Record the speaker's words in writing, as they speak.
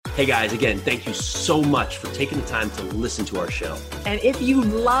Hey guys, again, thank you so much for taking the time to listen to our show. And if you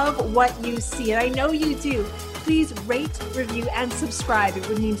love what you see, and I know you do, please rate, review, and subscribe. It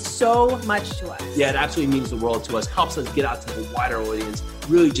would mean so much to us. Yeah, it absolutely means the world to us, helps us get out to the wider audience,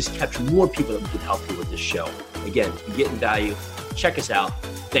 really just capture more people that we can help you with this show. Again, if you're getting value, check us out.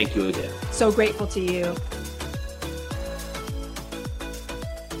 Thank you again. So grateful to you.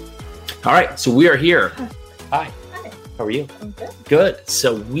 All right, so we are here. Hi. Hi. How are you? I'm good. Good.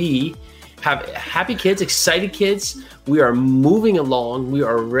 So we have happy kids, excited kids. We are moving along. We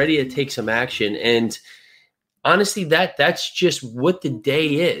are ready to take some action. And honestly, that's just what the day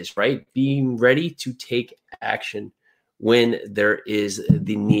is, right? Being ready to take action when there is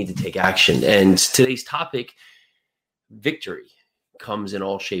the need to take action. And today's topic, victory, comes in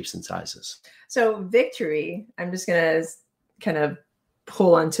all shapes and sizes. So victory, I'm just going to kind of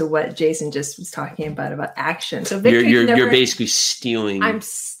pull onto what Jason just was talking about action. So victory, you're basically stealing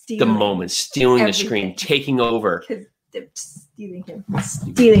the moment, stealing the screen, taking over. Stealing him.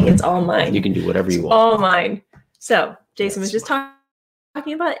 Stealing, it's all mine. You can do whatever you want. All mine. So Jason was just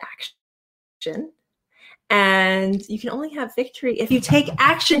talking about action. And you can only have victory if you take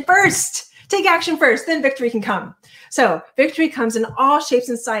action first. Take action first, then victory can come. So victory comes in all shapes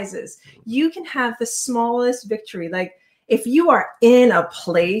and sizes. You can have the smallest victory. Like if you are in a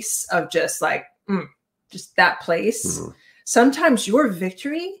place of just like, just that place, sometimes your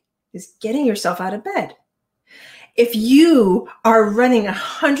victory is getting yourself out of bed. If you are running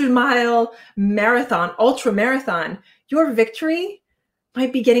 100-mile marathon, ultra marathon, your victory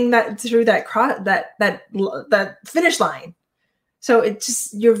might be getting that through that finish line. So it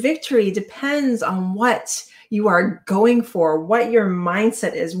just, your victory depends on what you are going for, what your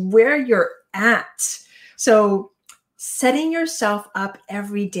mindset is, where you're at. So setting yourself up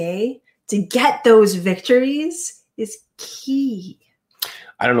every day to get those victories is key.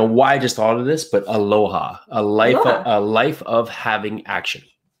 I don't know why I just thought of this, but aloha, a life of having action.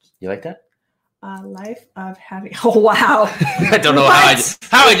 You like that? A life of having. Oh wow! I don't know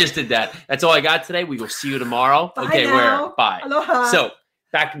how I just did that. That's all I got today. We will see you tomorrow. Bye okay, now. where? Bye. Aloha. So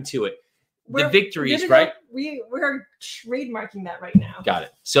back into it. The victories, right? We're trademarking that right now. Got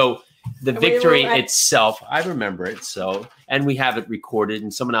it. So the victory itself, I remember it. So, and we have it recorded,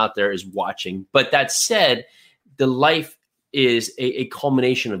 and someone out there is watching. But that said, the life is a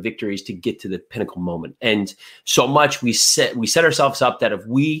culmination of victories to get to the pinnacle moment. And so much we set ourselves up that if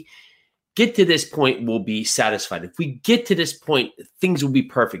we get to this point, we'll be satisfied. If we get to this point, things will be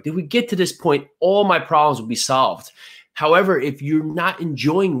perfect. If we get to this point, all my problems will be solved. However, if you're not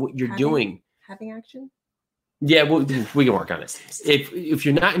enjoying what you're doing, having action. Yeah, we can work on it. If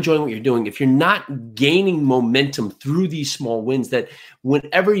you're not enjoying what you're doing, if you're not gaining momentum through these small wins, that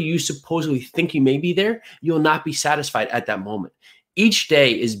whenever you supposedly think you may be there, you'll not be satisfied at that moment. Each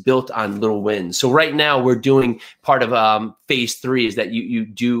day is built on little wins. So right now we're doing part of phase 3 is that you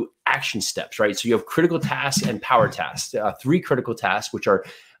do action steps, right? So you have critical tasks and power tasks, 3 critical tasks, which are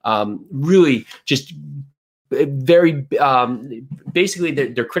really just very basically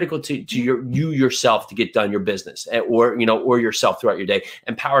they're critical to you yourself to get done your business or yourself throughout your day.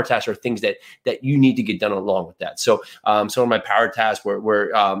 And power tasks are things that you need to get done along with that. So some of my power tasks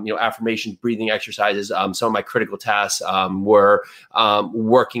were affirmations, breathing exercises. Some of my critical tasks were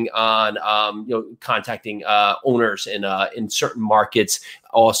working on contacting owners in certain markets.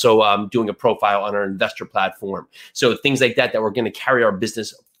 Also doing a profile on our investor platform. So things like that we're going to carry our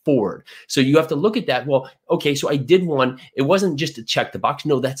business forward. So you have to look at that. Well, okay, so I did one. It wasn't just to check the box.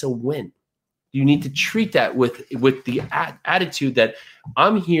 No, that's a win. You need to treat that with the attitude that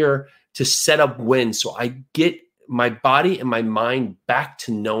I'm here to set up wins. So I get my body and my mind back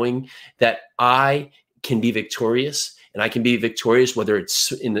to knowing that I can be victorious, and I can be victorious whether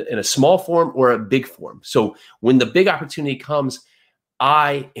it's in a small form or a big form. So when the big opportunity comes,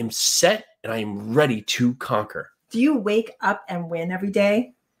 I am set and I am ready to conquer. Do you wake up and win every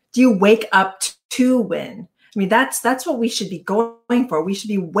day? Do you wake up to win? I mean, that's what we should be going for. We should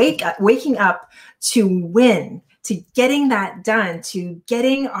be waking up to win, to getting that done, to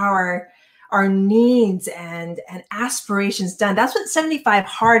getting our needs and aspirations done. That's what 75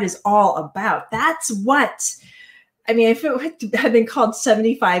 Hard is all about. That's what, I mean, if it had been called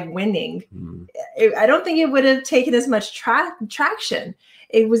 75 Winning, I don't think it would have taken as much traction.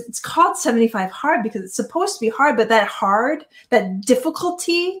 It's called 75 Hard because it's supposed to be hard, but that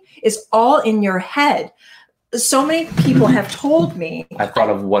difficulty is all in your head. So many people have told me. I thought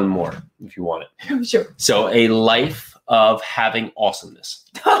of one more if you want it. Sure. So a life of having awesomeness.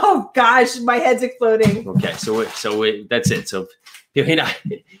 Oh gosh, my head's exploding. Okay, so that's it. So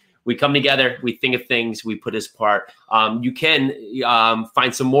We come together, we think of things, we put us apart. You can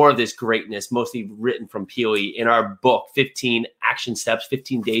find some more of this greatness, mostly written from Pele, in our book, 15 Action Steps,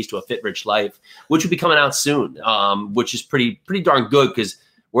 15 Days to a Fit Rich Life, which will be coming out soon, which is pretty darn good because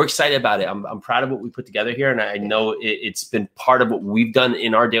we're excited about it. I'm proud of what we put together here, and I know it's been part of what we've done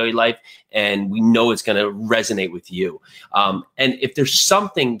in our daily life, and we know it's going to resonate with you. And if there's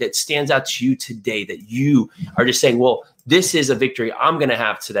something that stands out to you today that you are just saying, well, this is a victory I'm going to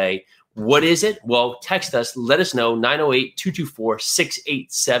have today, what is it? Well, text us. Let us know,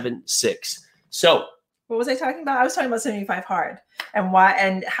 908-224-6876. So what was I talking about? I was talking about 75 Hard and why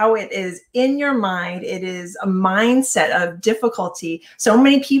and how it is in your mind. It is a mindset of difficulty. So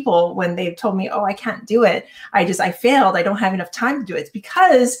many people, when they've told me, oh, I can't do it, I failed, I don't have enough time to do it. It's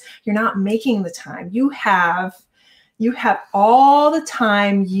because you're not making the time. You have all the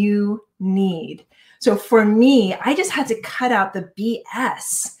time you need. So for me, I just had to cut out the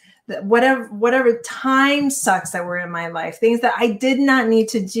BS. Whatever time sucks that were in my life, things that I did not need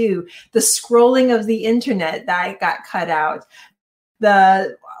to do, the scrolling of the internet that I got cut out,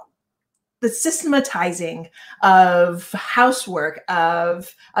 the systematizing of housework,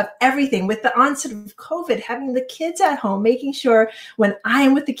 of everything. With the onset of COVID, having the kids at home, making sure when I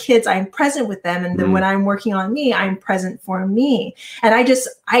am with the kids, I'm present with them. And then when I'm working on me, I'm present for me. And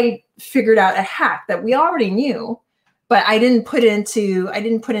I figured out a hack that we already knew, but I didn't put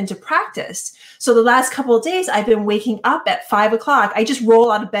into practice. So the last couple of days, I've been waking up at 5 o'clock. I just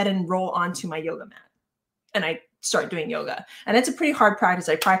roll out of bed and roll onto my yoga mat, and I start doing yoga. And it's a pretty hard practice.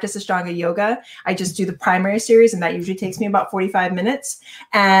 I practice Ashtanga yoga. I just do the primary series, and that usually takes me about 45 minutes.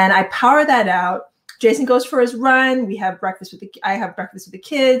 And I power that out. Jason goes for his run. I have breakfast with the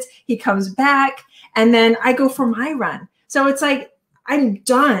kids. He comes back, and then I go for my run. So it's like I'm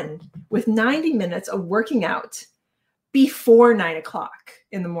done with 90 minutes of working out before 9 o'clock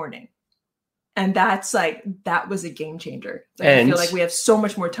in the morning. And that was a game changer. I feel like we have so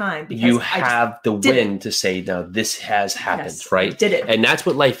much more time because you have the win to say, now this has happened, yes, right? Did it. And that's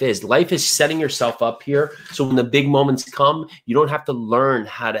what life is. Life is setting yourself up here. So when the big moments come, you don't have to learn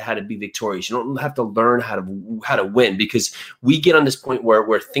how to be victorious. You don't have to learn how to win, because we get on this point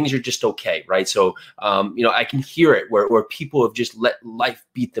where things are just okay, right? So, I can hear it where people have just let life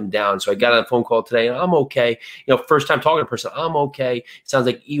beat them down. So I got on a phone call today and I'm okay. First time talking to a person, I'm okay. It sounds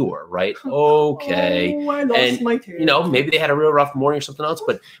like Eeyore, right? Okay. Oh, I lost my kid. Maybe they had a real rough morning or something else,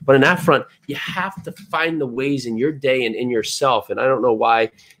 but in that front, you have to find the ways in your day and in yourself. And I don't know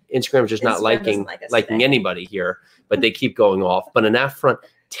why Instagram is just not liking anybody here, but they keep going off. But in that front,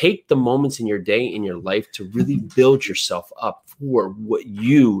 take the moments in your day, in your life, to really build yourself up for what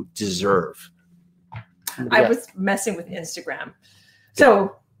you deserve. I was messing with Instagram.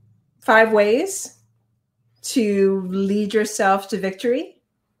 So 5 ways to lead yourself to victory.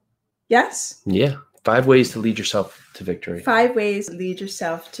 Yes? Yeah. 5 ways to lead yourself to victory. 5 ways to lead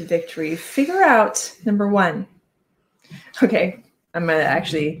yourself to victory. Figure out number 1. Okay. I'm going to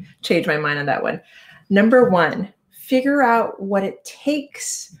actually change my mind on that one. Number 1, figure out what it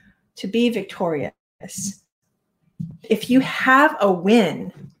takes to be victorious. If you have a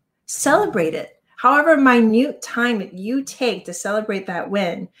win, celebrate it. However minute time you take to celebrate that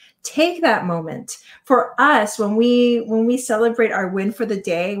win, take that moment. For us, when we celebrate our win for the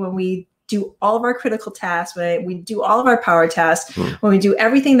day, when we do all of our critical tasks, when we do all of our power tasks, when we do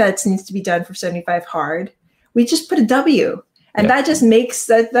everything that needs to be done for 75 Hard, we just put a W. And that just makes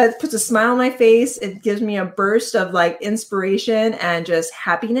that puts a smile on my face. It gives me a burst of inspiration and just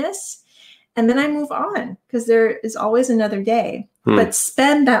happiness. And then I move on because there is always another day. But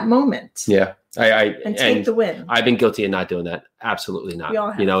spend that moment. Yeah. And take the win. I've been guilty of not doing that. Absolutely not. We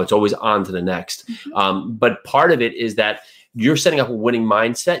all have. It's always on to the next. But part of it is that you're setting up a winning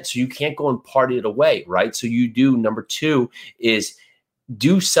mindset, so you can't go and party it away, right? So you do, number 2 is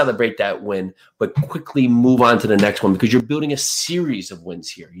do celebrate that win, but quickly move on to the next one, because you're building a series of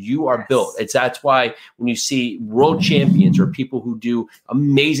wins here. You are built. That's why when you see world champions or people who do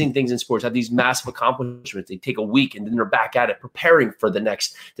amazing things in sports, have these massive accomplishments, they take a week and then they're back at it, preparing for the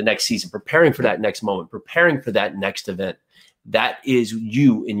next season, preparing for that next moment, preparing for that next event. That is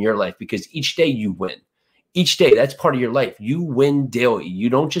you in your life, because each day you win. Each day, that's part of your life. You win daily. You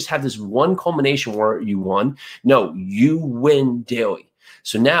don't just have this one culmination where you won. No, you win daily.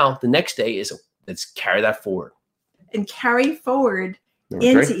 So now the next day is let's carry that forward. And carry forward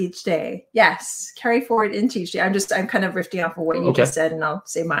into each day. Yes, carry forward into each day. I'm kind of riffing off of what you just said, and I'll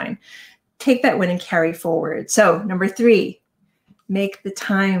say mine. Take that win and carry forward. So number 3, make the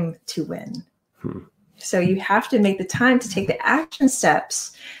time to win. So you have to make the time to take the action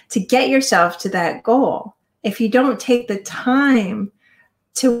steps to get yourself to that goal. If you don't take the time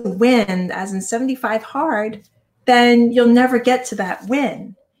to win, as in 75 hard, then you'll never get to that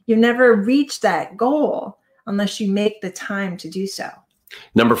win. You never reach that goal unless you make the time to do so.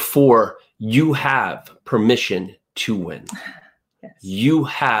 Number 4, you have permission to win. Yes. You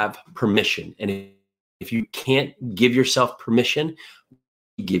have permission. And if you can't give yourself permission,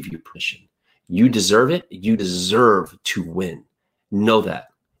 we give you permission. You deserve it. You deserve to win. Know that.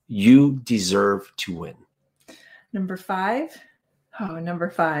 You deserve to win. Number 5. Oh, number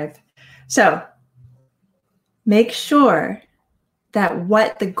 5. So make sure that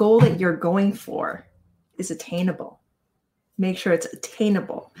what the goal that you're going for is attainable. Make sure it's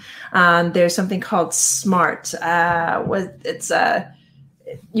attainable. There's something called SMART.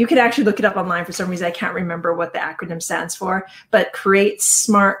 You could actually look it up online. For some reason, I can't remember what the acronym stands for, but create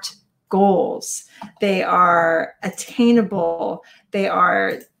SMART goals. They are attainable. They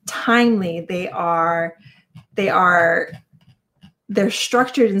are timely. They're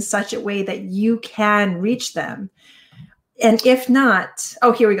structured in such a way that you can reach them. And if not,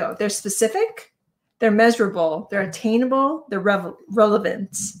 here we go. They're specific, they're measurable, they're attainable, they're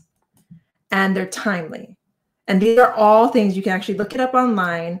relevant, and they're timely. And these are all things you can actually look it up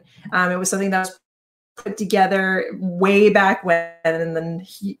online. It was something that was put together way back when, in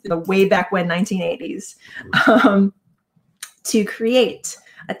the way back when 1980s, to create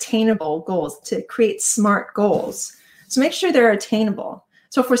attainable goals, to create SMART goals. So make sure they're attainable.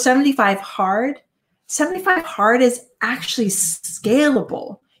 So for 75 hard is actually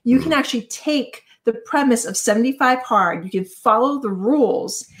scalable. You can actually take the premise of 75 hard, you can follow the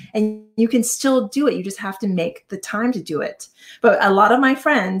rules, and you can still do it. You just have to make the time to do it. But a lot of my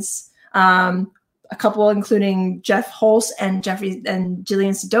friends, a couple including Jeff Holst and Jillian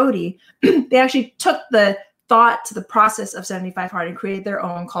Sidoti, they actually took the thought to the process of 75 hard and created their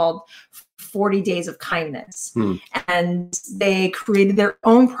own called 40 Days of Kindness. And they created their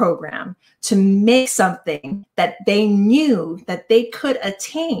own program to make something that they knew that they could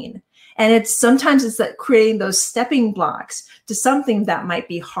attain. And sometimes it's that creating those stepping blocks to something that might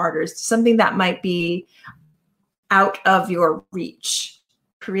be harder, something that might be out of your reach.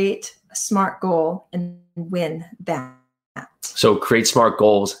 Create a SMART goal and win that. So create SMART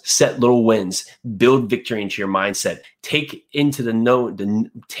goals, set little wins, build victory into your mindset, take into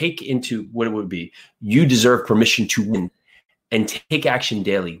what it would be. You deserve permission to win, and take action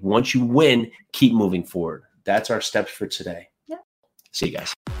daily. Once you win, keep moving forward. That's our steps for today. Yeah. See you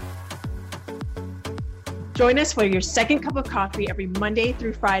guys. Join us for your second cup of coffee every Monday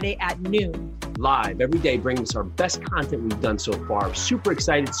through Friday at noon. Live every day, bringing us our best content we've done so far. Super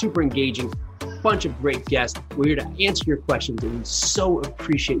excited, super engaging. Bunch of great guests. We're here to answer your questions, and we so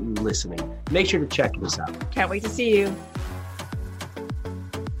appreciate you listening. Make sure to check this out. Can't wait to see you.